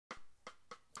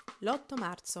L'8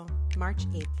 marzo, March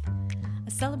 8th, a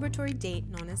celebratory date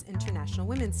known as International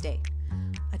Women's Day,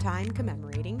 a time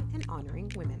commemorating and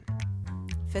honoring women.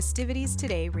 Festivities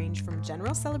today range from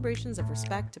general celebrations of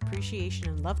respect, appreciation,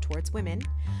 and love towards women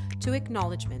to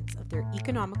acknowledgements of their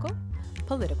economical,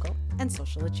 political, and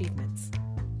social achievements.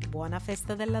 Buona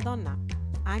festa della donna!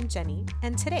 I'm Jenny,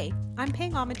 and today I'm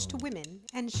paying homage to women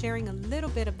and sharing a little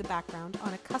bit of the background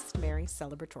on a customary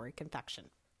celebratory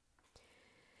confection.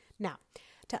 Now,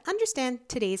 to understand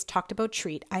today's talked about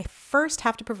treat, I first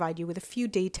have to provide you with a few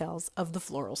details of the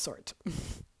floral sort.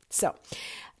 So,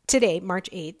 today, March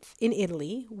 8th, in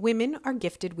Italy, women are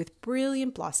gifted with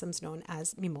brilliant blossoms known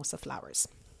as mimosa flowers.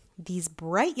 These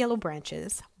bright yellow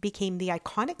branches became the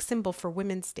iconic symbol for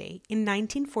Women's Day in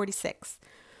 1946,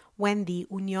 when the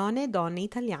Unione Donne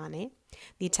Italiane,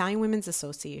 the Italian Women's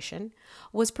Association,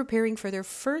 was preparing for their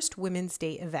first Women's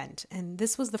Day event, and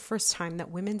this was the first time that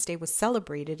Women's Day was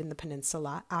celebrated in the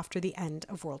peninsula after the end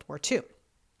of World War II.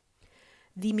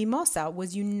 The mimosa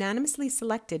was unanimously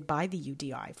selected by the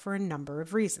UDI for a number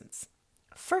of reasons.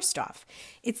 First off,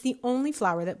 it's the only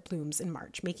flower that blooms in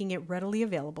March, making it readily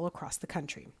available across the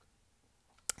country.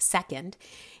 Second,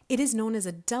 it is known as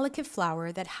a delicate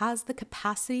flower that has the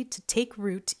capacity to take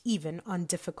root even on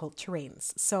difficult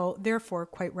terrains, so therefore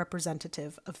quite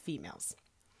representative of females.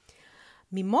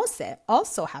 Mimose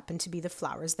also happen to be the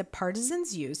flowers that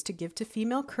partisans use to give to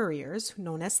female couriers,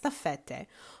 known as staffette,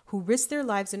 who risk their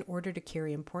lives in order to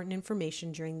carry important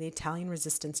information during the Italian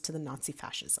resistance to the Nazi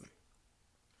fascism.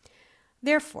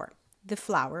 Therefore, the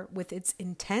flower, with its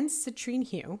intense citrine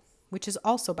hue, which is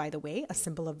also, by the way, a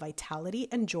symbol of vitality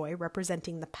and joy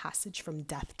representing the passage from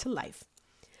death to life,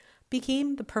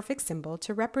 became the perfect symbol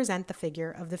to represent the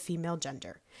figure of the female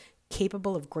gender,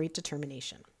 capable of great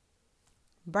determination.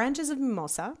 Branches of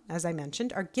mimosa, as I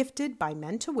mentioned, are gifted by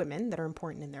men to women that are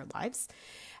important in their lives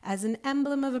as an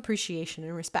emblem of appreciation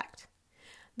and respect.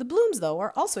 The blooms, though,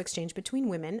 are also exchanged between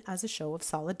women as a show of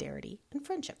solidarity and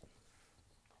friendship.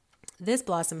 This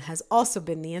blossom has also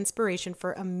been the inspiration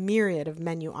for a myriad of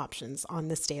menu options on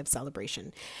this day of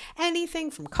celebration,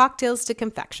 anything from cocktails to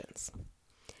confections.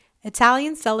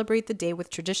 Italians celebrate the day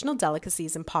with traditional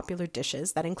delicacies and popular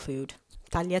dishes that include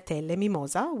tagliatelle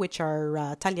mimosa, which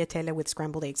are tagliatelle with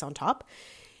scrambled eggs on top,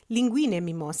 linguine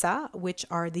mimosa, which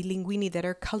are the linguini that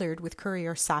are colored with curry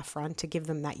or saffron to give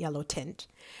them that yellow tint,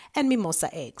 and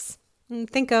mimosa eggs.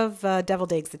 Think of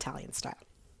deviled eggs Italian style.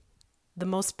 The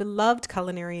most beloved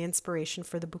culinary inspiration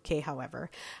for the bouquet,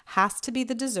 however, has to be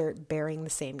the dessert bearing the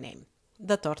same name,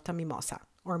 the torta mimosa,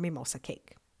 or mimosa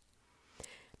cake.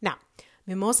 Now,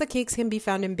 mimosa cakes can be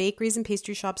found in bakeries and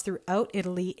pastry shops throughout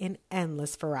Italy in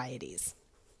endless varieties.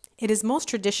 It is most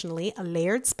traditionally a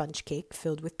layered sponge cake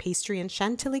filled with pastry and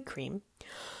chantilly cream,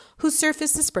 whose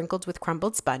surface is sprinkled with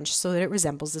crumbled sponge so that it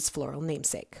resembles its floral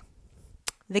namesake.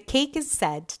 The cake is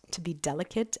said to be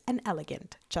delicate and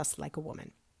elegant, just like a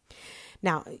woman.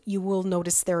 Now, you will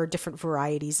notice there are different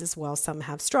varieties as well. Some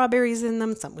have strawberries in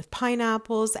them, some with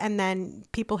pineapples, and then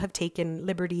people have taken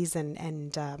liberties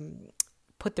and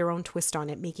put their own twist on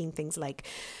it, making things like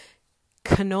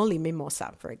cannoli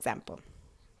mimosa, for example.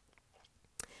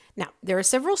 Now, there are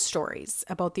several stories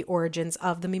about the origins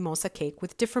of the mimosa cake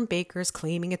with different bakers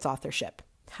claiming its authorship.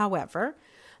 However,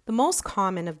 the most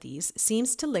common of these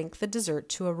seems to link the dessert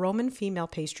to a Roman female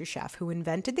pastry chef who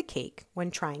invented the cake when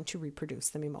trying to reproduce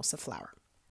the mimosa flower.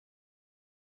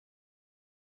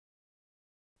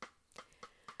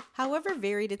 However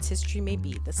varied its history may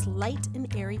be, this light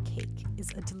and airy cake is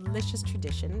a delicious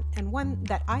tradition and one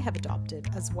that I have adopted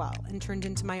as well and turned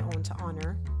into my own to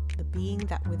honor the being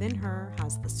that within her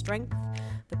has the strength,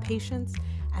 the patience,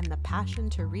 and the passion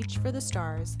to reach for the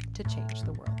stars to change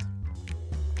the world.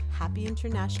 Happy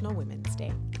International Women's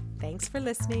Day. Thanks for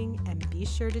listening, and be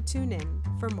sure to tune in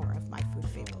for more of my food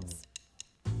fables.